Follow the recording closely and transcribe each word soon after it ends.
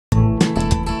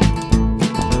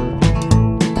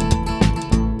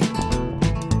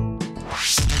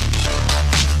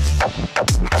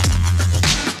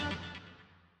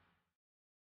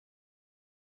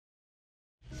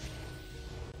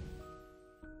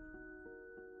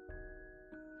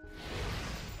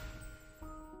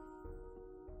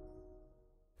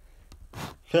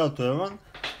Hello to everyone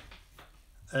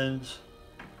and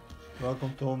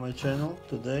welcome to my channel.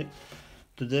 Today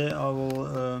I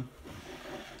will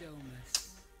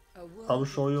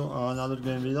show you another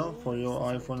game video for your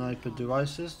iPhone iPad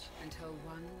devices,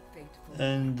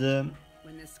 and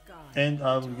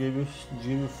I will give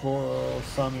you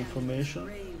some information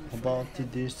about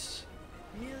this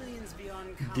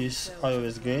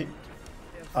iOS game.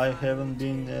 I haven't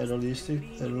been released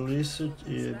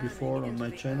it before on my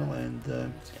channel, and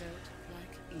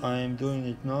I am doing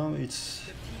it now. It's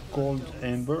called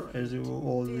Ember, as you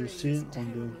already seen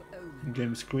on the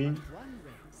game screen.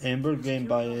 Ember game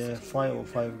by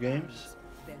 505 Games.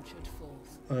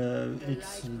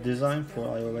 It's designed for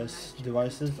iOS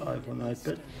devices, iPhone,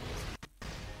 iPad,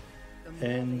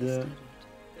 and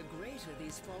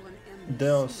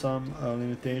there are some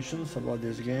limitations about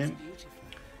this game,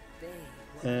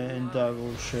 and I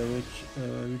will share it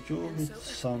with you with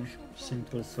some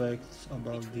simple facts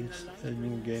about this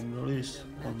new game release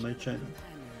on my channel.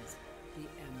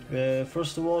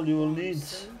 First of all, you will need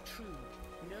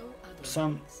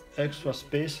some extra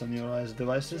space on your iOS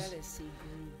devices,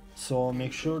 so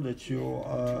make sure that you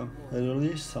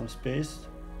release some space.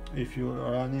 If you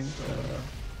are running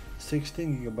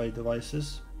 16GB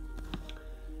devices,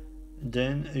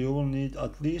 then you will need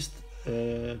at least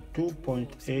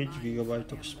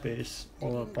 2.8GB of space,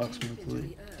 or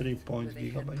approximately 3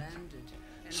 GB.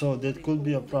 So that could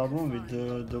be a problem with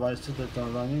the devices that are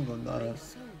running on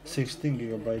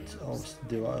 16GB of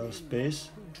space.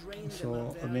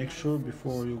 So make sure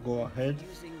before you go ahead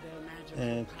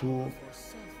to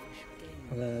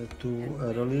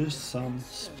release some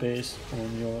space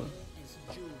on your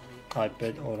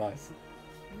iPad or iPhone.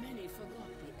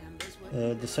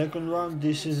 The second one,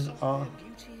 this is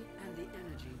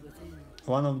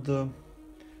one of the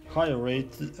high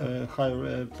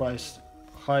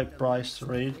price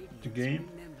rate game,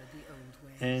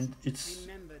 and it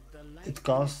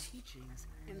costs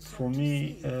for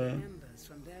me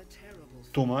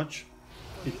too much.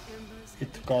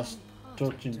 It costs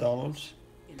 $13,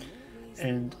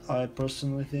 and I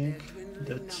personally think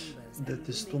that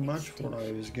is too much for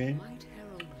iOS game.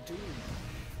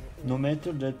 No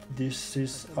matter that this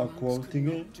is a quality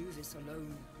game,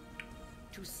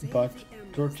 but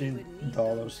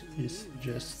 $13 is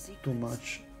just too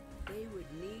much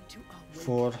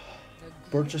for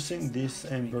purchasing this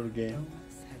Ember game.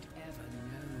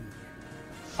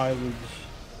 I would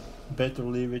better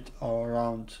leave it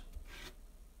around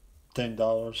 $10,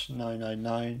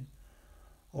 $9.99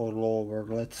 or lower.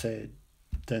 Let's say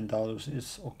 $10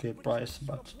 is okay price,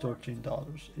 but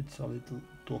 $13 it's a little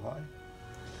too high.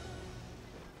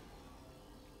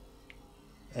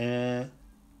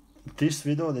 This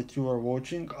video that you are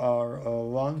watching are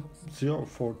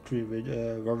 1043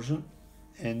 version,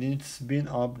 and it's been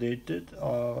updated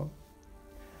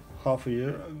half a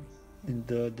year in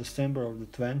the December of the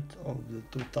 20th of the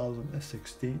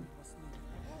 2016.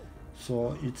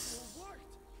 So it's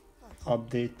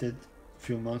updated a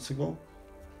few months ago,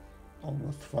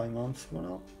 almost 5 months for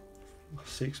now,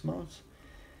 6 months,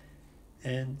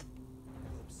 and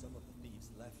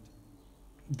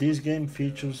this game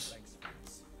features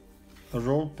a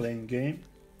role-playing game,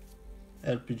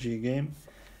 RPG game,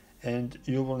 and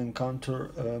you will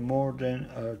encounter more than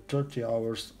 30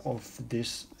 hours of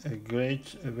this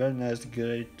very nice,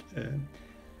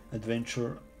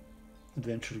 adventure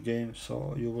game.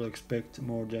 So you will expect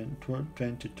more than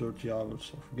 20-30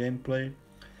 hours of gameplay.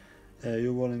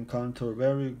 You will encounter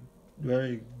very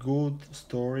good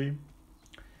story,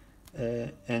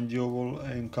 and you will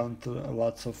encounter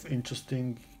lots of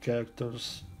interesting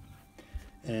characters,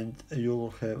 and you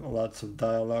will have lots of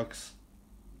dialogues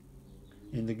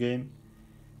in the game.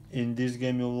 In this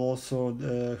game you will also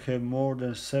have more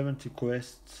than 70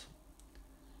 quests,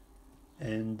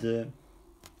 and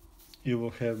you will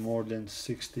have more than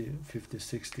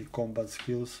 50-60 combat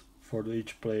skills for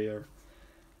each player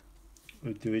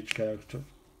with each character.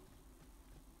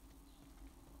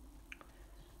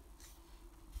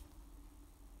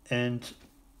 And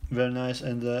very nice,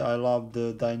 and I love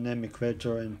the dynamic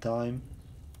weather and time.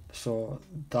 So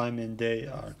time and day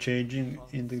are changing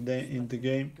in the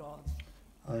game.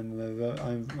 I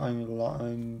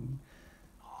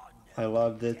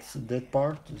love that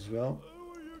part as well.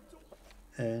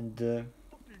 And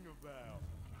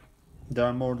there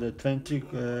are more than 20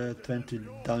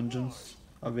 dungeons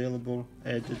available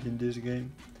added in this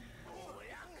game,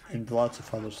 and lots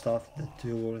of other stuff that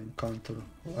you will encounter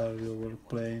while you were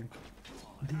playing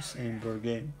this Ember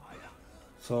game.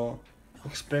 So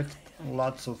expect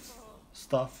lots of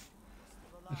stuff,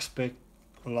 expect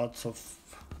lots of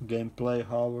gameplay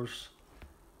hours,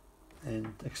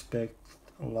 and expect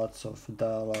lots of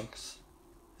dialogues,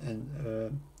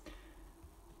 and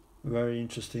very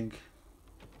interesting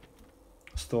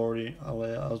story.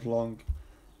 As long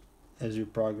as you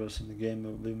progress in the game, it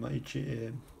will be much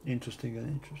interesting and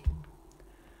interesting.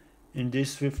 In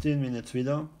this 15 minutes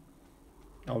video,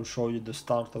 I'll show you the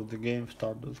start of the game,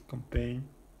 start of the campaign,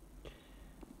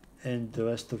 and the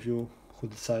rest of you who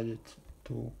decided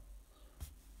to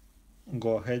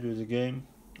go ahead with the game,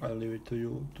 I'll leave it to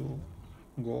you to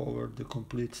go over the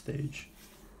complete stage,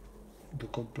 the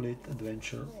complete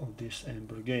adventure of this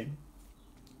Ember game.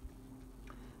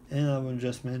 And I will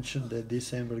just mention that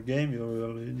this Ember game you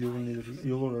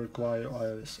will require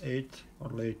iOS 8 or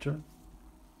later.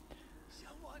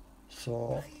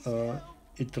 So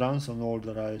it runs on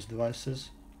older iOS devices,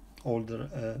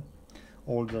 older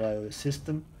iOS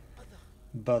system,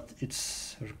 but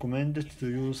it's recommended to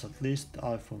use at least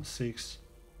iPhone 6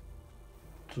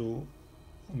 to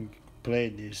play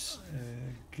this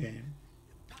game.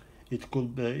 It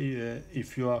could be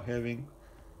if you are having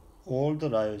older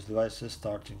iOS devices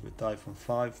starting with iPhone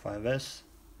 5, 5S,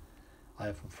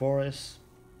 iPhone 4S,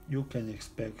 you can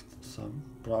expect some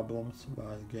problems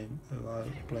while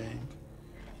playing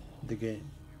the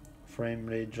game. Frame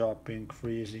rate dropping,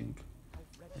 freezing,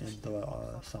 and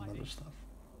some other stuff.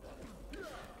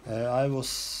 I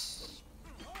was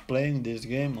playing this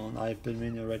game on iPad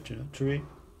mini Retina 3,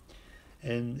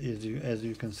 and as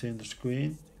you can see on the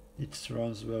screen, it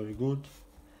runs very good.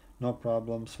 No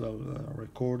problems while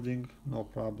recording, no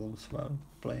problems while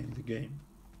playing the game.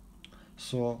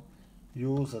 So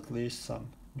use at least some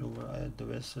newer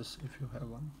devices if you have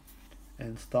one,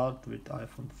 and start with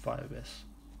iPhone 5S.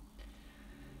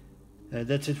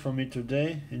 That's it for me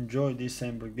today. Enjoy this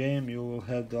Ember game. You will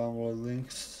have download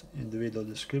links in the video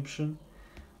description.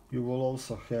 You will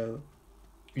also have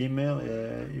email.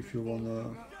 If you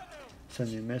wanna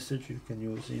send me a message, you can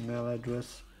use email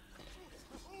address,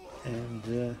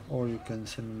 and or you can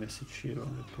send me a message here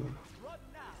on YouTube.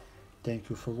 Thank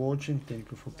you for watching, thank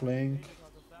you for playing,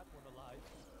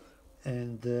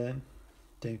 and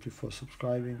thank you for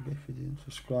subscribing. If you didn't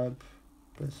subscribe,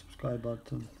 press subscribe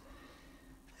button,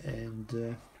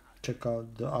 and check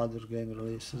out the other game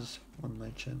releases on my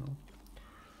channel.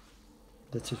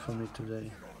 That's it for me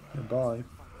today. Bye.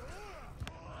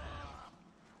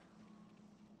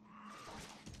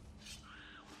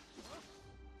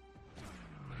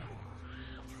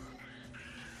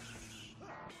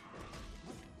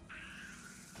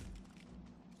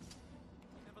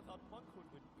 Never thought monkhood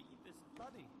would be this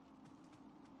bloody.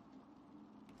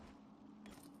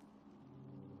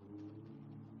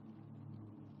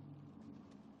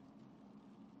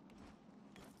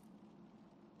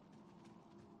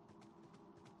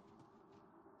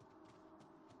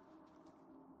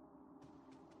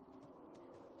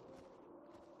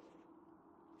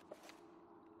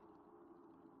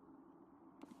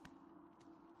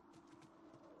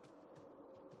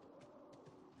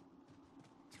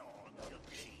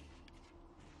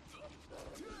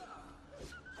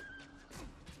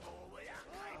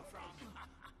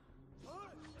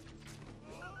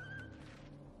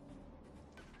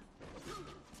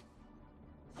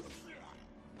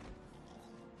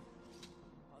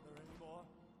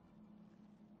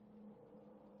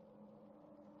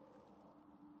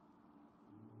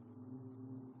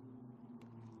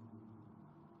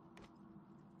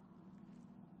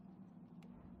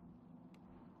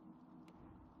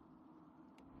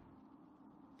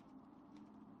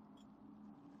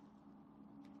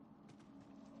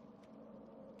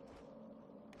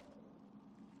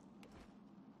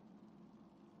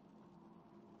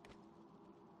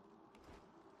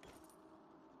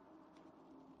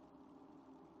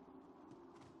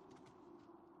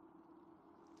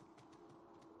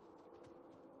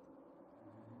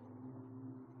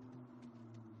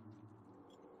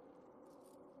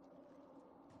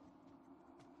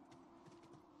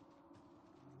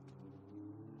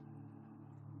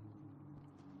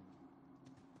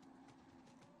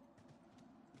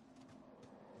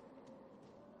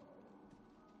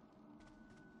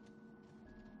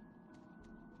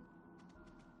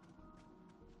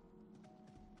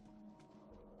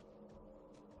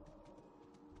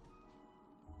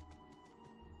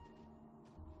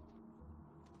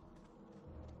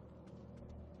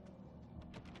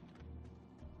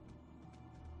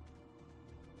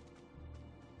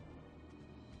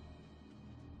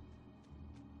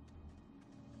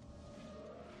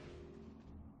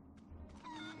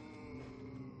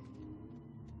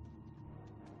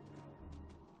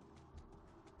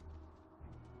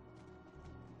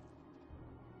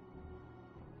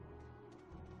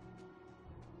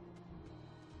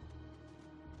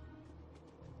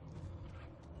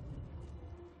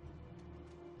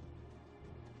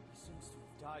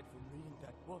 died from reading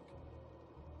that book.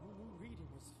 Who knew reading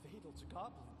was fatal to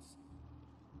goblins?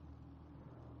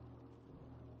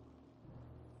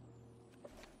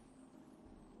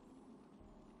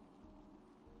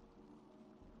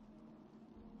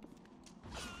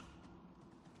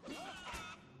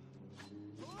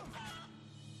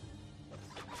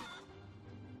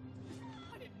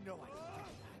 I didn't know I could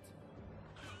do that.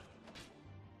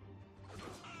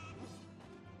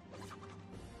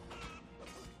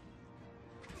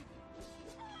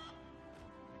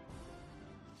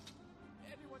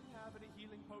 Anyone have any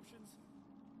healing potions?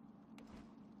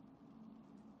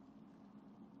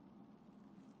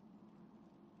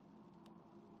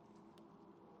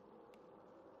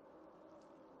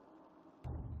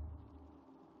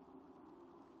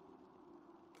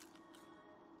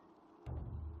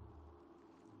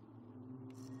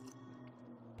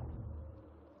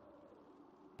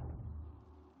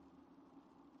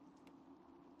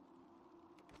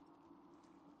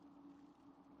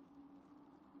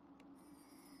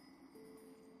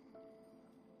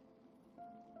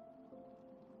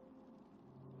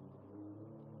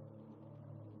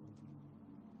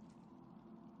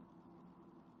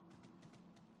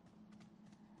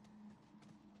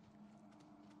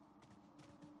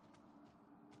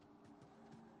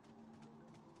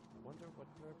 Wonder what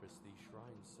purpose these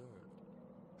shrines served.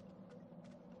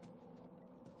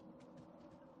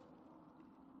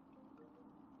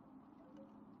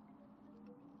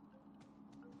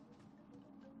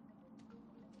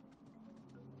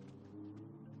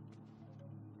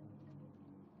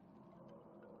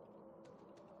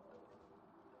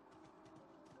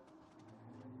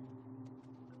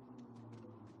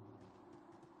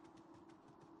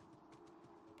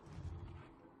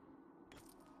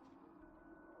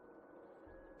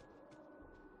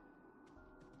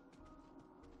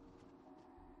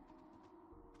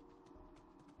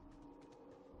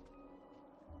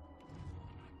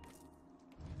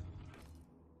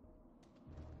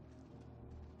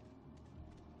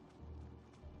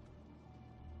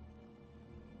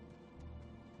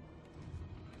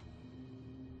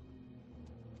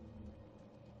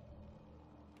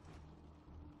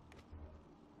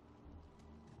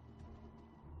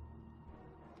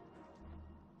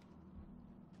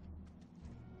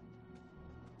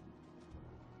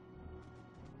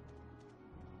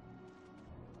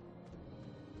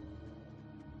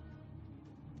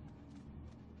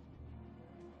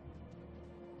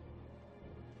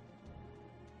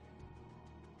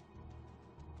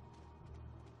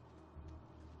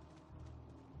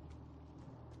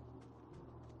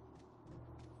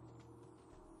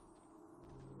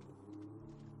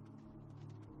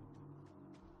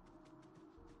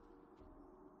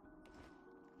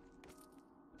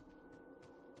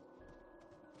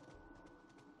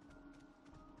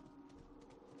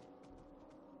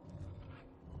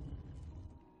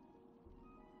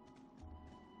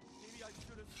 Maybe I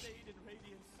should have stayed in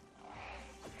Radiance.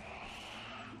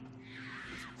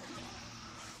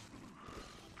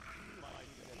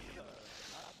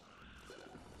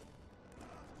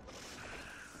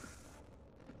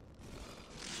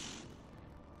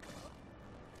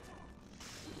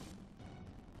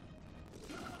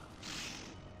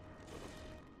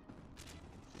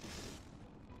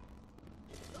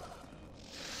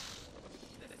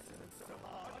 This isn't so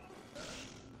hard.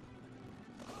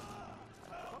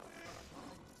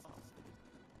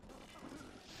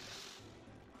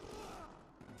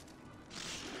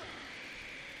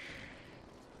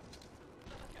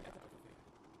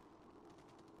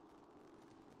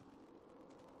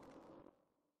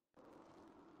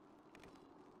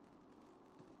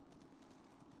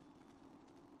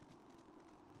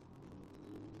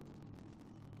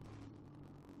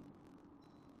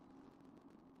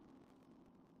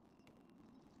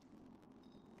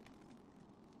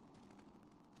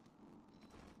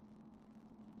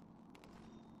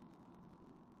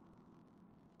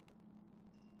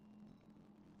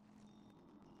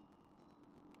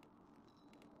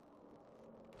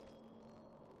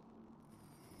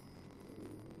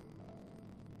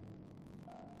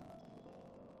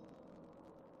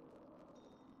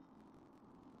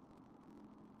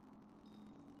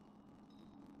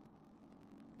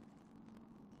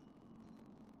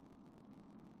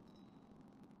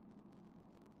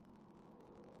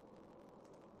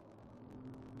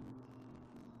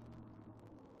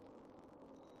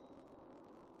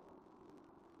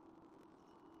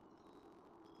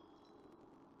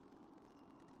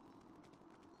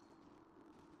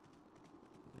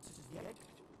 This is the exit.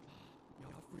 The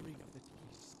offering of the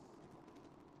peace.